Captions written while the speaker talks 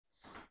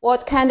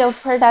What kind of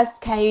products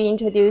can you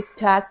introduce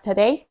to us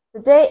today?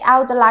 Today, I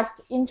would like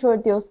to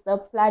introduce the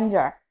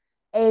plunger.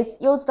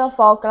 It's used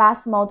for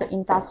glass mold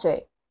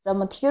industry. The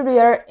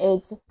material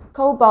is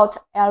Cobalt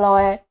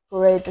Alloy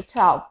grade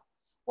 12.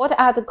 What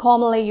are the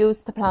commonly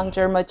used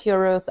plunger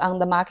materials on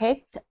the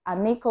market? A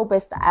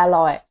nickel-based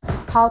alloy,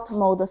 hot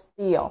mold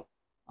steel,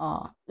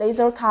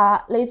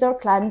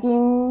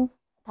 laser-cladded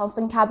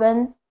tungsten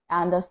carbon,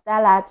 and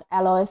stellite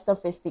alloy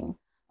surfacing.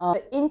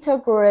 The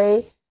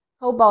integrated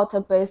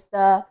cobalt-based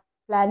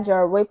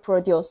plunger we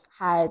produce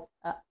have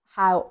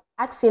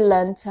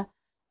excellent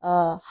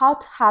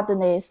hot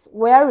hardness,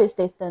 wear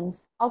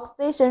resistance,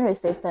 oxidation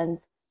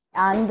resistance,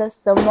 and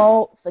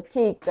thermal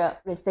fatigue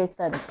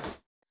resistant.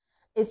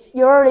 It's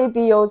usually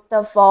be used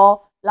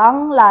for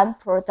long line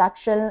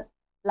production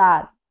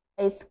line.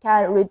 It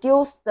can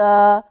reduce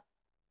the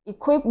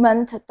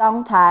equipment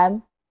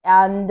downtime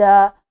and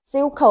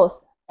save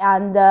cost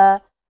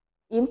and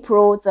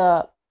improve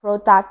the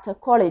product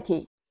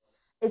quality.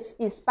 It's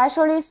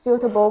especially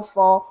suitable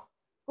for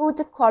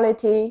good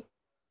quality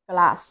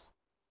glass.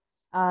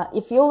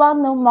 If you want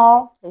to know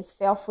more, please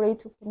feel free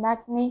to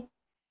contact me.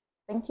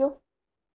 Thank you.